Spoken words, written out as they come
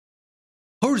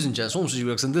Ladies and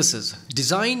gents, and this is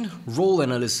Design Role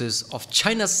Analysis of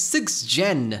China's 6th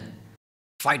Gen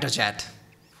Fighter Jet.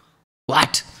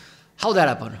 What? How that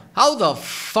happened? How the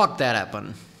fuck that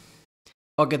happened?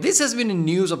 Okay, this has been in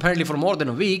news apparently for more than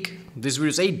a week. This video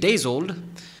is 8 days old.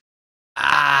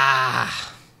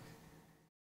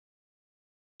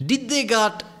 Did they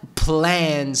got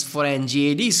plans for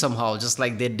NGAD somehow, just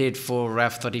like they did for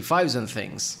F-35s and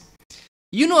things?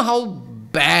 You know how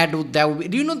bad that would be?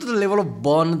 Do you know the level of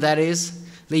burn that is?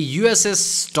 The USS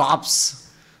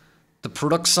stops the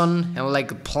production and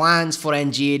like plans for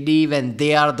NGAD when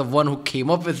they are the one who came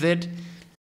up with it.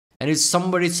 And it's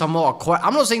somebody somehow acquired.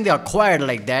 I'm not saying they acquired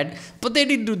like that, but they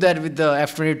did do that with the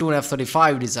F-22 and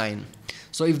F-35 design.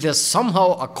 So if they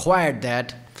somehow acquired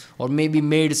that, or maybe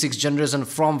made 6th generation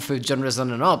from 5th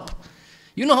generation and up,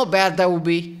 you know how bad that would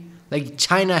be? Like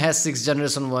China has 6th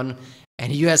generation one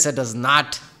and USA does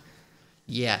not.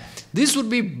 Yeah, this would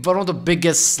be one of the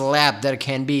biggest slap there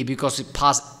can be, because it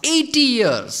passed 80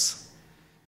 years.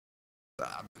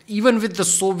 Even with the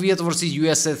Soviet versus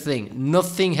USA thing,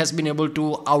 nothing has been able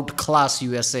to outclass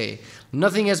USA.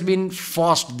 Nothing has been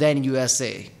faster than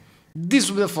USA. This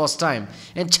will be the first time.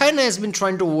 And China has been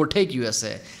trying to overtake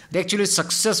USA. They actually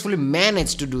successfully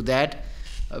managed to do that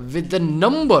with the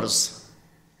numbers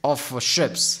of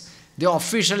ships. They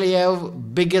officially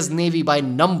have biggest navy by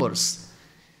numbers.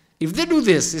 If they do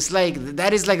this, it's like,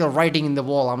 that is like a writing in the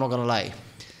wall, I'm not gonna lie.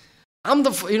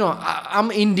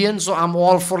 I'm Indian, so I'm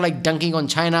all for like dunking on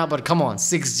China, but come on,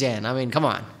 6th gen, I mean, come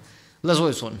on. Let's go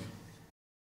this one.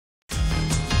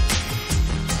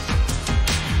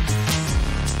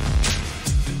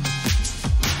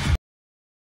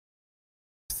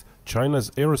 China's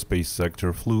aerospace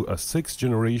sector flew a 6th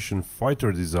generation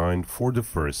fighter design for the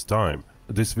first time.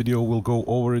 This video will go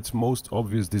over its most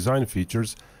obvious design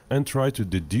features and try to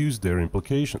deduce their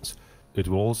implications. It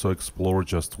will also explore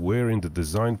just where in the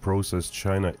design process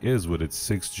China is with its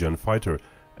 6th gen fighter,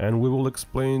 and we will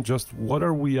explain just what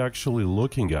are we actually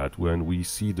looking at when we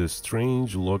see this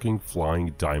strange looking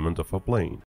flying diamond of a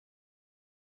plane.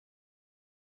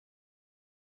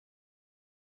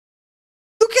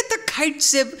 Look at the kite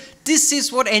shape. This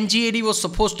is what NGAD was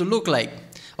supposed to look like.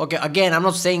 Okay, again, I'm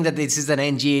not saying that this is an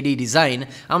NGAD design.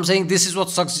 I'm saying this is what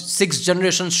 6th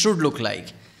generation should look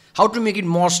like. How to make it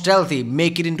more stealthy,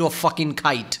 make it into a fucking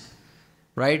kite,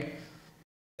 right?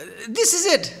 This is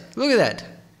it. Look at that.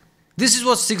 This is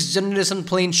what 6th generation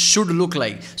plane should look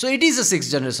like. So it is a 6th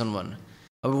generation one.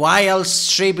 Why else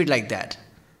shape it like that,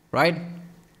 right?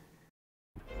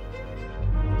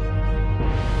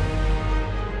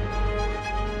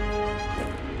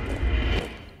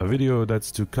 A video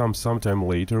that's to come sometime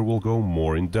later will go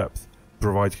more in depth,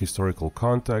 provide historical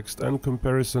context and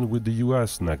comparison with the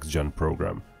US next-gen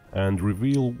program, and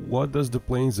reveal what does the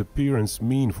plane's appearance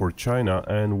mean for China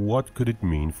and what could it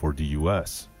mean for the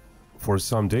US. For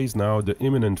some days now, the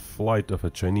imminent flight of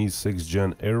a Chinese 6th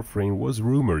gen airframe was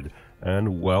rumored,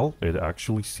 and well, it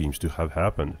actually seems to have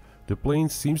happened. The plane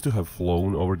seems to have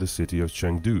flown over the city of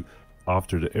Chengdu,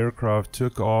 after the aircraft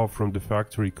took off from the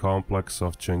factory complex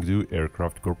of Chengdu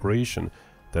Aircraft Corporation,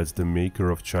 that's the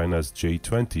maker of China's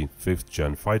J-20 5th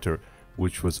gen fighter,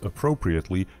 which was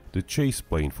appropriately the chase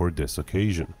plane for this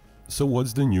occasion. So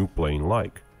what's the new plane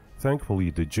like? Thankfully,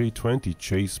 the J-20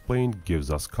 chase plane gives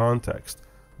us context.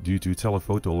 Due to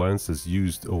telephoto lenses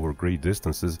used over great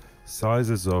distances,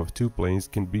 sizes of two planes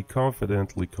can be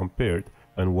confidently compared,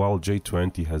 and while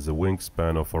J-20 has a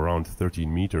wingspan of around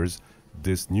 13 meters,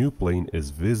 this new plane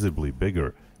is visibly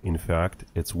bigger. In fact,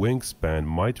 its wingspan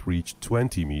might reach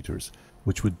 20 meters,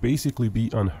 which would basically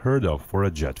be unheard of for a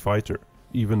jet fighter.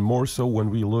 Even more so when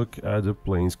we look at the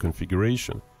plane's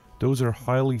configuration. Those are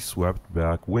highly swept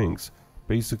back wings,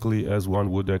 basically as one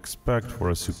would expect for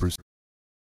a super...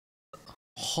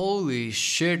 Holy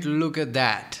shit, look at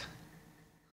that.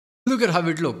 Look at how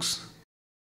it looks.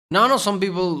 Now I know some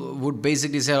people would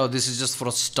basically say, oh, this is just for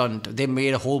a stunt. They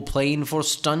made a whole plane for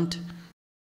stunt.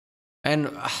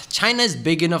 And China is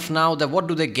big enough now that what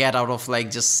do they get out of like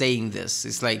just saying this?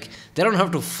 It's like they don't have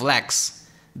to flex.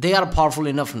 They are powerful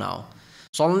enough now.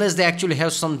 So unless they actually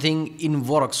have something in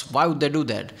works, why would they do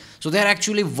that? So they're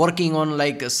actually working on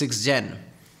like a 6th gen.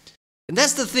 And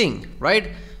that's the thing,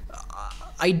 right?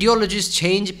 Ideologies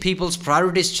change, people's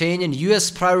priorities change, and US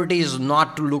priority is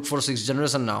not to look for 6th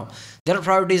generation now. Their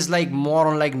priority is like more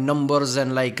on like numbers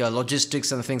and like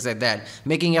logistics and things like that.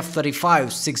 Making F-35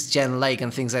 6th gen like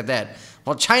and things like that.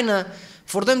 While China,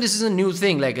 for them this is a new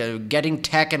thing, like getting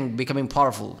tech and becoming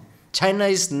powerful. China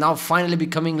is now finally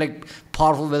becoming like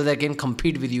powerful where they can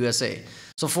compete with USA.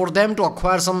 So for them to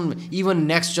acquire some even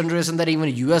next generation that even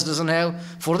US doesn't have,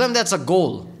 for them that's a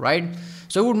goal, right?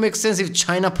 So it would make sense if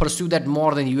China pursued that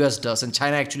more than US does, and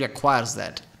China actually acquires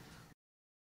that.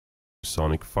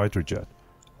 Sonic fighter jet.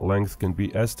 Length can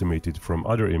be estimated from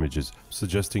other images,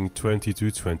 suggesting 20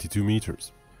 to 22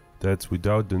 meters. That's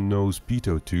without the nose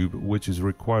pitot tube, which is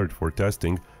required for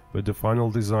testing, but the final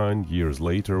design years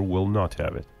later will not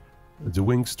have it. The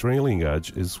wing's trailing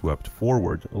edge is swept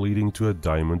forward, leading to a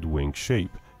diamond wing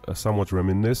shape, somewhat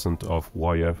reminiscent of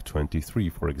YF-23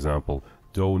 for example,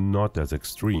 though not as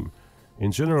extreme.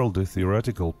 In general, the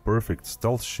theoretical perfect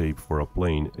stealth shape for a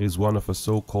plane is one of a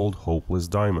so-called hopeless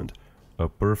diamond, a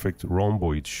perfect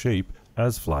rhomboid shape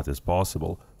as flat as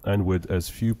possible, and with as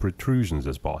few protrusions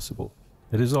as possible.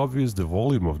 It is obvious the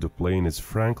volume of the plane is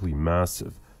frankly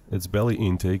massive. Its belly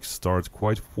intake starts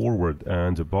quite forward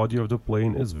and the body of the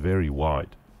plane is very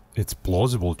wide. It's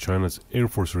plausible China's Air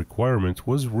Force requirement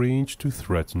was ranged to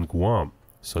threaten Guam.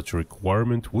 Such a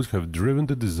requirement would have driven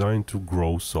the design to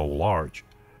grow so large.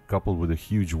 Coupled with a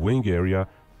huge wing area,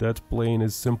 that plane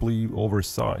is simply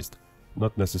oversized.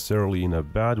 Not necessarily in a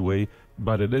bad way,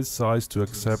 but it is sized to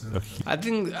accept a... I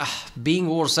think being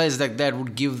oversized like that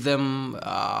would give them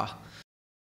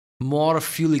more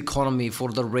fuel economy for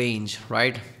the range,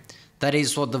 right? That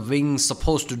is what the wing's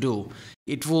supposed to do.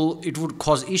 It would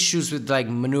cause issues with like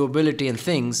maneuverability and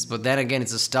things, but then again,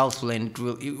 it's a stealth plane.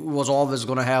 It was always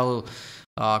going to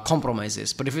have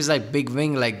compromises. But if it's like big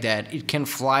wing like that, it can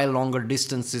fly longer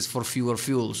distances for fewer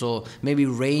fuel. So maybe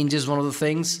range is one of the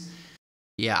things.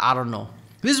 Yeah, I don't know.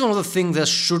 This is one of the things that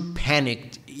should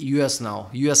panic US now.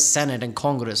 US Senate and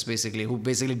Congress basically, who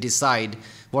basically decide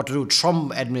what to do.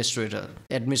 Trump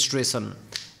administration,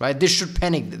 right? This should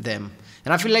panic them.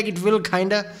 And I feel like it will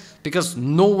kinda, because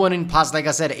no one in past, like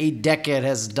I said, 8 decades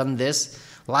has done this.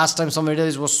 Last time somebody did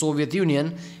this was Soviet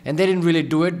Union, and they didn't really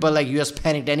do it, but like US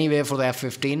panicked anyway for the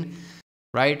F-15,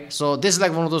 right? So this is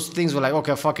like one of those things where like,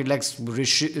 okay, fuck it, let's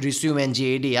resume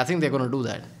NGAD. I think they're gonna do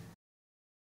that.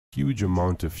 Huge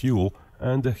amount of fuel,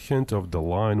 and a hint of the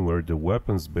line where the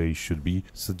weapons bay should be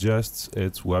suggests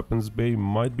its weapons bay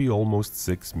might be almost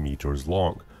 6 meters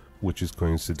long, which is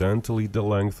coincidentally the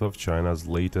length of China's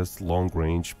latest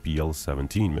long-range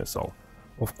PL-17 missile.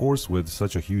 Of course, with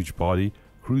such a huge body,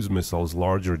 cruise missiles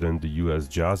larger than the US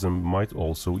JASSM might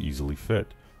also easily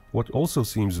fit. What also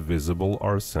seems visible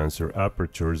are sensor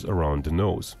apertures around the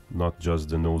nose, not just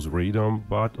the nose radome,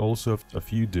 but also a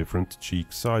few different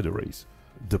cheek side arrays.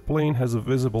 The plane has a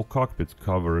visible cockpit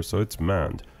cover, so it's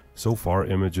manned. So far,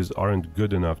 images aren't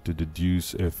good enough to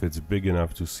deduce if it's big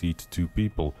enough to seat 2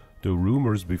 people, though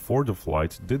rumors before the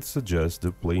flight did suggest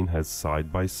the plane has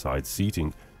side-by-side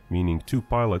seating, meaning 2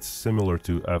 pilots similar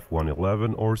to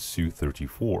F-111 or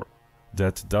Su-34.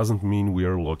 That doesn't mean we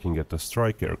are looking at a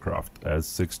strike aircraft, as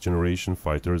 6th-generation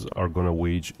fighters are gonna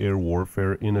wage air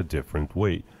warfare in a different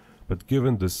way. But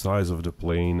given the size of the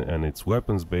plane and its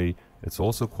weapons bay, it's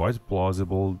also quite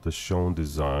plausible the shown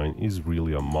design is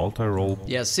really a multi-role.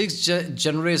 Yeah, 6th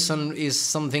generation is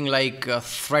something like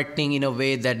threatening in a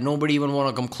way that nobody even want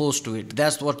to come close to it.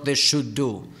 That's what they should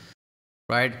do,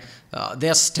 right?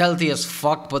 They're stealthy as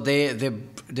fuck, but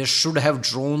they should have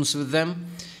drones with them.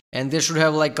 And they should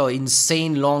have like an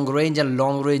insane long range and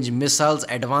long range missiles,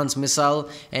 advanced missile,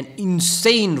 and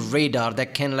insane radar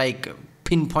that can like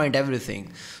pinpoint everything.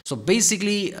 So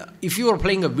basically, if you are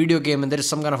playing a video game and there is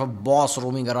some kind of a boss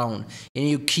roaming around and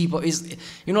you keep,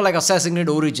 like Assassin's Creed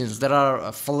Origins, there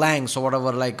are phalanx or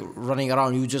whatever like running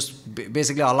around, you just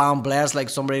basically alarm blasts like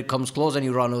somebody comes close and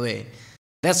you run away.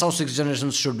 That's how 6th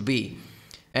generation should be.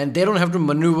 And they don't have to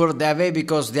maneuver that way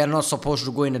because they are not supposed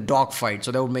to go in a dogfight,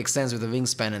 so that would make sense with the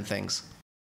wingspan and things.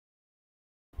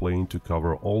 Plane to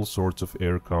cover all sorts of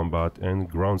air combat and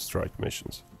ground strike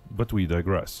missions. But we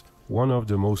digress. One of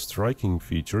the most striking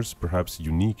features, perhaps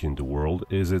unique in the world,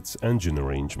 is its engine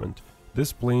arrangement.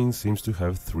 This plane seems to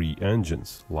have 3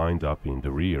 engines lined up in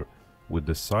the rear, with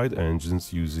the side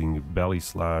engines using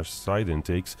belly/side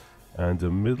intakes, and the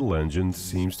middle engine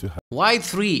seems to have... Why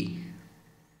 3?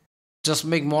 Just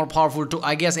make more powerful too.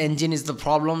 I guess engine is the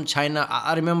problem.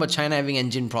 I remember China having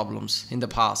engine problems in the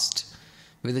past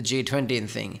with the J-20 and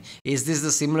thing. Is this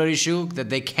the similar issue that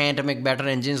they can't make better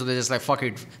engines, so they're just like, fuck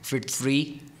it, fit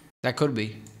 3? That could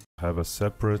be. Have a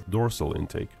separate dorsal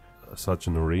intake. Such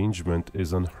an arrangement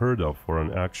is unheard of for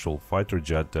an actual fighter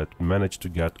jet that managed to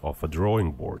get off a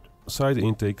drawing board. Side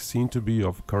intakes seem to be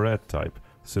of carette type,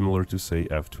 similar to say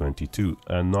F-22,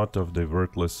 and not of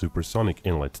divertless supersonic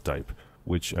inlet type,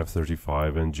 which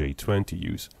F-35 and J-20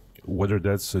 use. Whether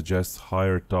that suggests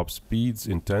higher top speeds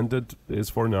intended is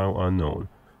for now unknown.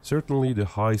 Certainly the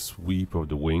high sweep of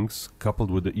the wings,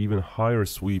 coupled with the even higher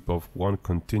sweep of one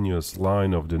continuous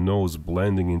line of the nose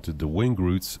blending into the wing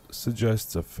roots,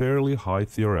 suggests a fairly high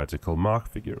theoretical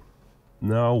Mach figure.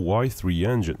 Now, why 3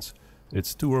 engines?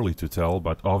 It's too early to tell,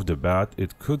 but off the bat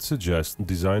it could suggest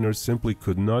designers simply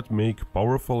could not make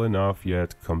powerful enough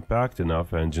yet compact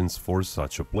enough engines for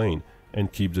such a plane,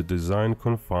 and keep the design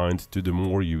confined to the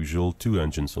more usual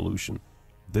 2-engine solution.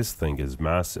 This thing is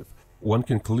massive. One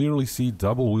can clearly see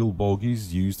double-wheel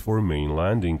bogies used for main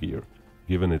landing gear.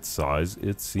 Given its size,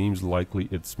 it seems likely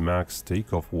its max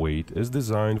takeoff weight is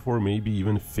designed for maybe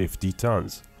even 50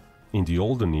 tons. In the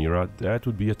olden era, that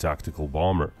would be a tactical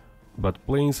bomber. But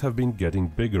planes have been getting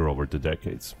bigger over the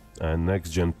decades, and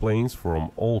next-gen planes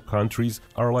from all countries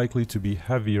are likely to be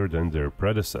heavier than their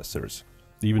predecessors.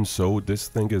 Even so, this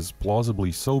thing is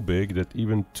plausibly so big that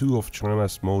even 2 of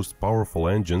China's most powerful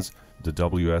engines, the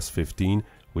WS-15,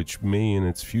 which may in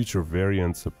its future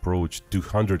variants approach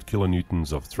 200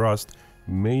 kilonewtons of thrust,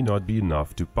 may not be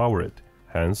enough to power it,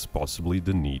 hence possibly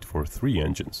the need for 3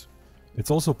 engines. It's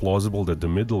also plausible that the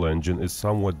middle engine is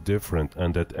somewhat different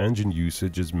and that engine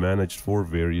usage is managed for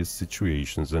various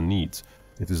situations and needs.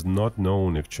 It is not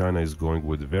known if China is going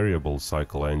with variable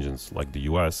cycle engines like the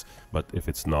US, but if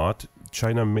it's not,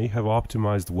 China may have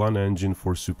optimized one engine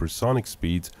for supersonic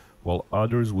speeds while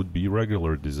others would be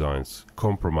regular designs,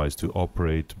 compromised to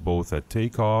operate both at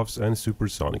takeoffs and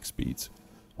supersonic speeds.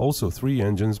 Also, 3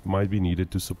 engines might be needed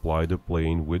to supply the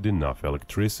plane with enough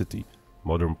electricity.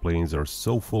 Modern planes are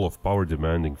so full of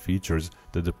power-demanding features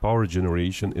that the power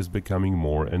generation is becoming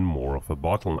more and more of a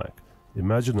bottleneck.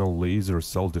 Imagine a laser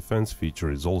self-defense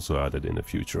feature is also added in the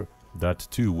future. That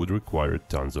too would require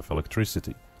tons of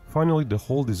electricity. Finally, the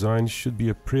whole design should be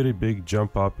a pretty big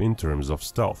jump up in terms of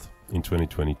stealth. In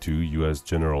 2022, US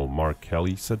General Mark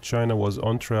Kelly said China was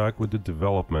on track with the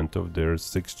development of their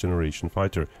 6th generation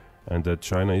fighter, and that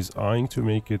China is eyeing to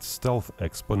make its stealth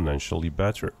exponentially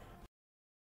better.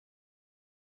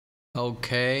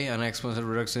 Okay, an exponential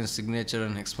reduction in signature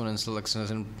and exponential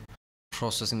acceleration in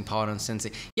processing power and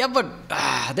sensing. Yeah, but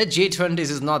the J-20s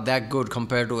is not that good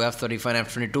compared to F-35 and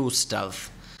F-22 stealth.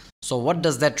 So what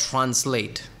does that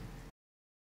translate?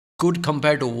 Good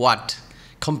compared to what?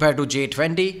 Compared to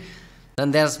J-20?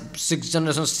 Then their 6th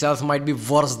generation stealth might be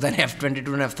worse than F-22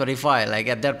 and F-35. Like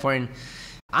at that point,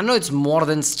 I know it's more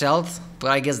than stealth,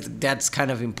 but I guess that's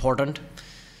kind of important.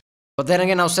 But then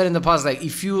again, I've said in the past, like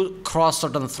if you cross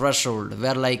certain threshold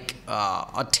where like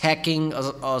attacking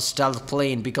a stealth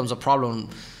plane becomes a problem,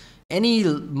 any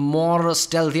more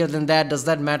stealthier than that, does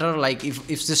that matter? Like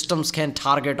if systems can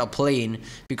target a plane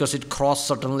because it crossed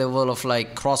certain level of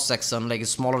like cross section, like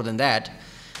it's smaller than that,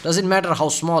 does it matter how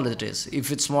small it is, if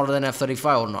it's smaller than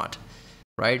F-35 or not,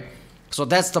 right? So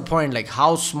that's the point, like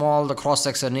how small the cross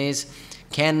section is.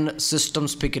 Can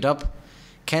systems pick it up?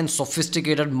 Can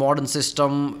sophisticated modern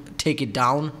system take it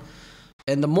down?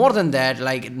 And the more than that,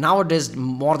 like nowadays,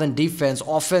 more than defense,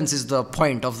 offense is the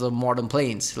point of the modern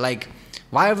planes. Like,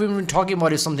 why have we been talking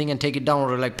about if something can take it down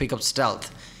or like pick up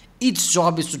stealth? Its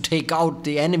job is to take out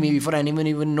the enemy before anyone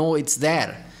even know it's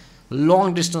there.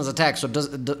 Long distance attacks. So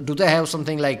do they have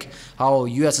something like how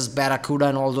USS Barracuda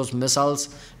and all those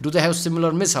missiles? Do they have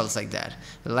similar missiles like that?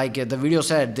 Like the video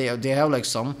said, they have like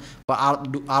some, but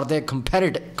are they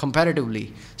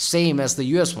comparatively same as the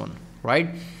US one, right?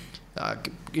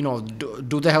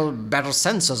 Do they have better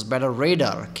sensors, better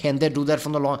radar? Can they do that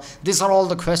from the long? These are all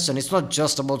the questions. It's not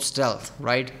just about stealth,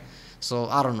 right? So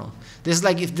I don't know. This is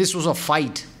like if this was a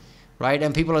fight, right?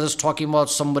 And people are just talking about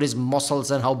somebody's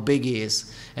muscles and how big he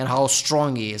is and how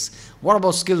strong he is. What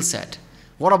about skill set?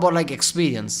 What about like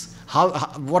experience?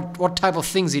 What type of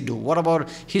things he do? What about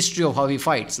history of how he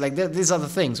fights? Like these are the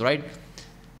things, right?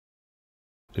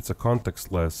 It's a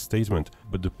contextless statement,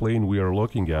 but the plane we are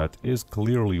looking at is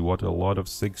clearly what a lot of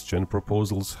 6th gen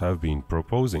proposals have been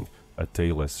proposing, a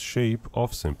tailless shape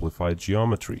of simplified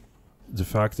geometry. The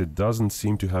fact it doesn't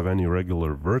seem to have any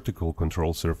regular vertical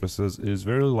control surfaces is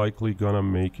very likely gonna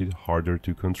make it harder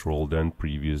to control than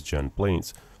previous gen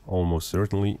planes, almost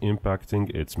certainly impacting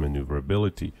its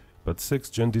maneuverability, but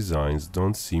 6th gen designs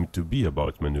don't seem to be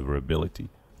about maneuverability.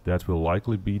 That will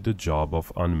likely be the job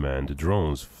of unmanned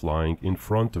drones flying in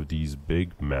front of these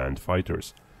big manned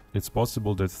fighters. It's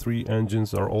possible that 3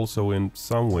 engines are also in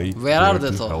some way Where are they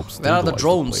to though? help Where are the stabilize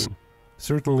drones? plane.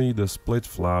 Certainly, the split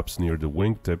flaps near the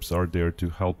wingtips are there to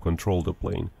help control the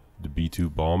plane. The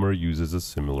B-2 bomber uses a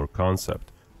similar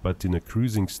concept, but in a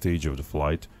cruising stage of the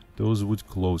flight, those would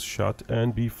close shut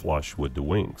and be flush with the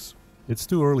wings. It's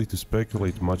too early to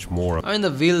speculate much more I mean,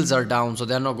 the wheels are down, so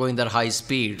they're not going that high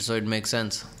speed, so it makes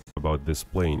sense. about this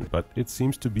plane, but it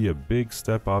seems to be a big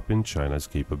step up in China's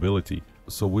capability.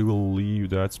 So we will leave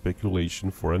that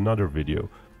speculation for another video,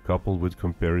 coupled with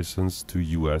comparisons to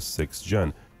US 6th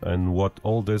Gen and what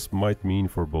all this might mean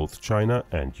for both China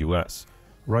and US.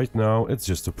 Right now it's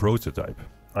just a prototype.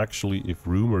 Actually, if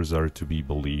rumors are to be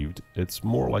believed, it's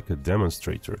more like a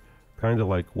demonstrator, kinda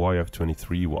like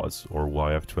YF-23 was, or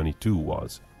YF-22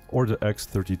 was, or the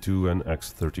X-32 and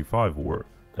X-35 were.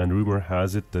 And rumor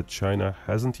has it that China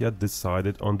hasn't yet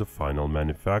decided on the final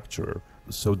manufacturer,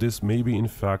 so this may be in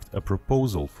fact a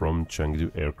proposal from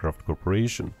Chengdu Aircraft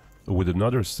Corporation, with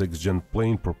another 6th Gen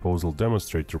plane proposal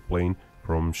demonstrator plane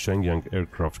from Shenyang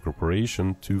Aircraft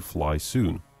Corporation to fly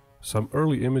soon. Some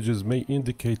early images may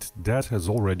indicate that has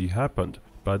already happened,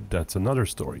 but that's another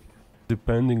story.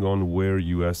 Depending on where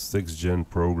US 6th Gen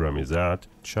program is at,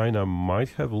 China might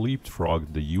have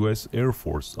leapfrogged the US Air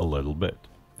Force a little bit.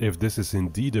 If this is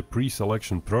indeed a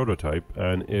pre-selection prototype,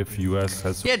 and if US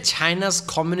has... Yeah, China's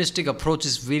communistic approach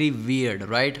is very weird,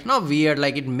 right? Not weird,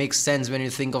 like it makes sense when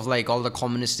you think of like all the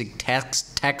communistic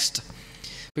text.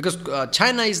 Because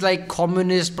China is like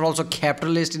communist but also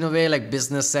capitalist in a way, like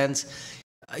business sense.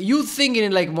 You think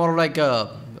in like more like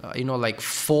a, like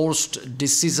forced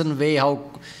decision way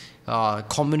how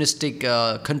communistic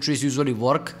countries usually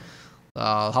work,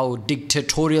 how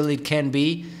dictatorial it can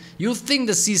be. You think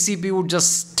the CCP would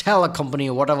just tell a company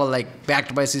or whatever, like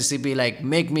backed by CCP, like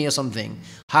make me or something,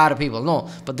 hire people. No,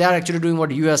 but they're actually doing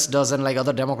what US does and like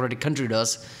other democratic country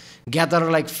does. Gather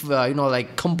like,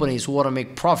 like companies who want to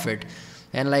make profit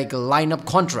and like line up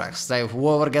contracts. Like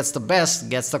whoever gets the best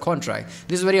gets the contract.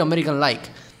 This is very American-like.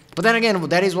 But then again,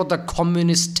 that is what the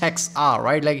communist texts are,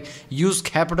 right? Like use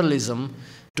capitalism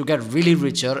to get really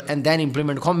richer and then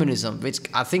implement communism, which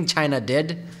I think China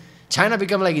did. China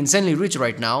become like insanely rich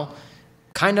right now,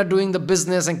 kind of doing the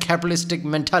business and capitalistic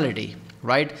mentality,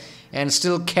 right? And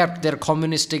still kept their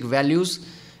communistic values,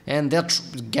 and they're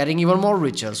getting even more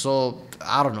richer. So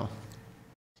I don't know.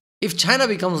 If China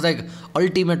becomes like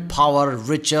ultimate power,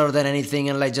 richer than anything,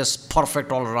 and like just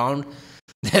perfect all around,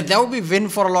 that would be win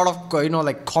for a lot of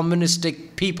like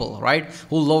communistic people, right?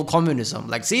 Who love communism.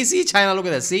 Like see China, look at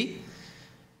that, see.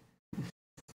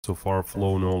 So far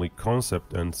flown only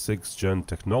concept and 6th Gen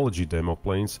technology demo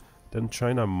planes, then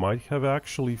China might have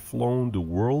actually flown the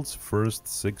world's first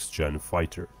 6th Gen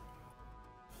fighter.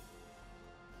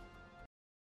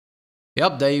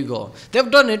 Yep, there you go. They've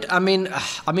done it. I mean,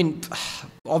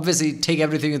 obviously take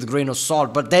everything with a grain of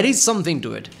salt, but there is something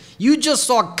to it. You just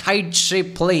saw a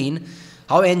kite-shaped plane,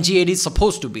 how NG-8 is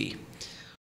supposed to be.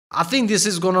 I think this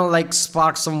is gonna like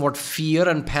spark somewhat fear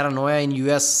and paranoia in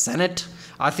US Senate.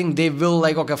 I think they will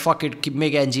like, okay, fuck it,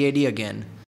 make NG-8 again.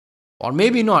 Or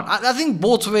maybe not. I think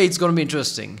both ways it's gonna be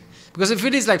interesting. Because if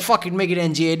it is like, fuck it, make it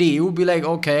NG-8, it would be like,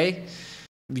 okay,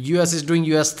 US is doing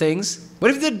US things.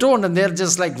 But if they don't and they're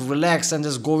just like relax and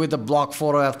just go with the Block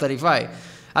 4 or F-35,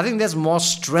 I think that's more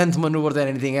strength maneuver than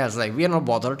anything else. Like, we are not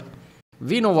bothered.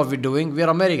 We know what we're doing. We are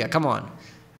America, come on.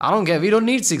 I don't care, we don't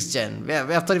need 6th Gen.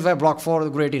 F-35 Block 4 is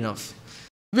great enough.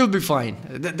 We'll be fine.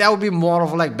 That would be more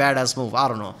of a like badass move. I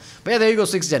don't know. But yeah, there you go,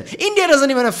 6th Gen. India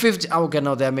doesn't even have 5th Gen. Okay,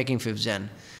 now they're making 5th Gen.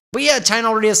 But yeah, China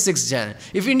already has 6th Gen.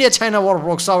 If India-China war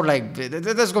works out, like,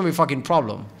 that's gonna be a fucking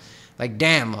problem. Like,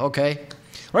 damn, okay.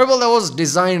 Right, well, that was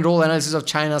design role analysis of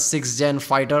China's 6th Gen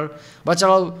fighter. But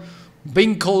chalo,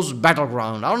 Binkov's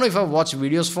Battleground. I don't know if I've watched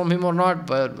videos from him or not,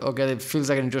 but okay, it feels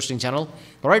like an interesting channel.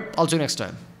 Alright, I'll see you next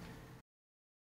time.